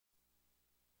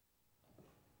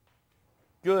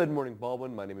Good morning,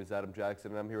 Baldwin. My name is Adam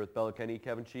Jackson, and I'm here with Bella Kenny,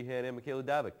 Kevin Sheehan, and Michaela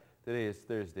Davick. Today is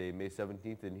Thursday, May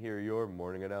 17th, and here are your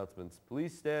morning announcements.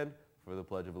 Please stand for the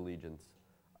Pledge of Allegiance.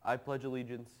 I pledge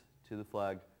allegiance to the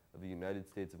flag of the United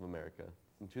States of America,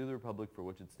 and to the republic for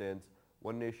which it stands,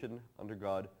 one nation, under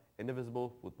God,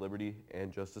 indivisible, with liberty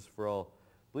and justice for all.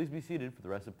 Please be seated for the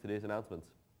rest of today's announcements.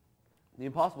 The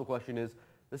impossible question is,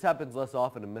 this happens less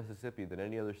often in Mississippi than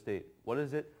any other state. What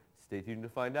is it? Stay tuned to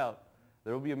find out.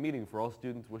 There will be a meeting for all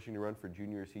students wishing to run for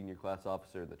junior or senior class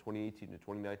officer in the 2018 to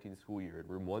 2019 school year in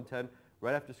room 110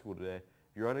 right after school today.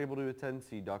 If you're unable to attend,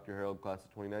 see Dr. Harold, class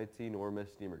of 2019, or Miss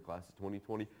Steamer, class of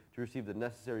 2020, to receive the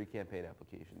necessary campaign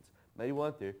applications. Many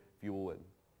want there if you will win.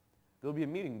 There will be a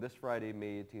meeting this Friday,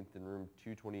 May 18th in room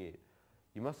 228.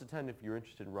 You must attend if you're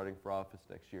interested in running for office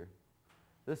next year.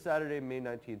 This Saturday, May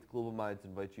 19th, Global Minds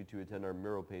invites you to attend our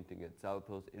mural painting at South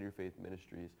Hills Interfaith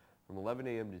Ministries from 11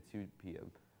 a.m. to 2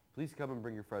 p.m. Please come and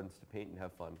bring your friends to paint and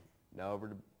have fun. Now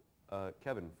over to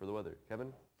Kevin for the weather.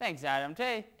 Kevin? Thanks, Adam.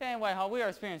 Today in Whitehall, we are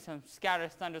experiencing some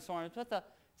scattered thunderstorms with a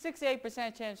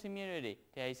 68% chance of humidity.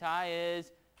 Today's high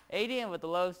is 80 and with a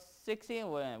low 60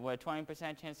 and with a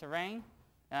 20% chance of rain.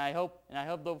 And I hope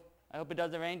it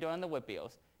doesn't rain during the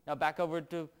whippeals. Now back over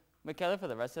to Michaela for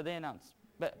the rest of the announcements.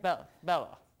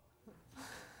 Bella.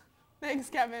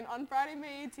 Thanks, Kevin. On Friday,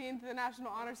 May 18th, the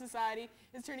National Honor Society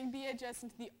is turning BHS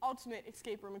into the ultimate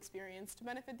escape room experience to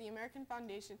benefit the American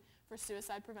Foundation for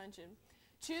Suicide Prevention.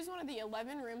 Choose one of the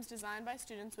 11 rooms designed by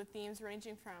students with themes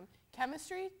ranging from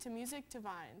chemistry to music to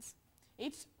vines.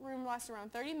 Each room lasts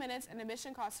around 30 minutes and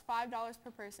admission costs $5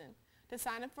 per person. To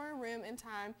sign up for a room in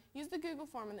time, use the Google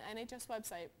form on the NHS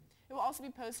website. It will also be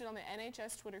posted on the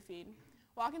NHS Twitter feed.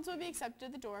 Walk-ins will be accepted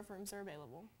at the door if rooms are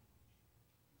available.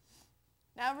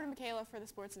 Now over to Michaela for the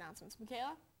sports announcements.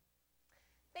 Michaela?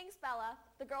 Thanks, Bella.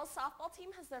 The girls softball team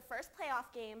has their first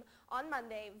playoff game on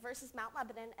Monday versus Mount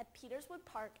Lebanon at Peterswood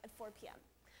Park at 4 p.m.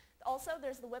 Also,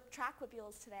 there's the track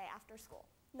whippeals today after school.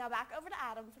 Now back over to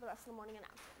Adam for the rest of the morning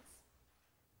announcements.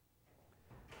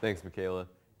 Thanks, Michaela.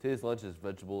 Today's lunch is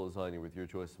vegetable lasagna with your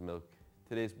choice of milk.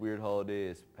 Today's weird holiday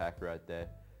is Pack Rat Day.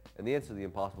 And the answer to the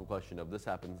impossible question of this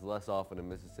happens less often in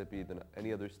Mississippi than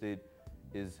any other state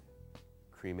is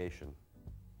cremation.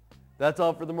 That's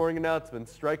all for the morning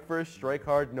announcements. Strike first, strike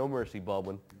hard, no mercy,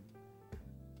 Baldwin.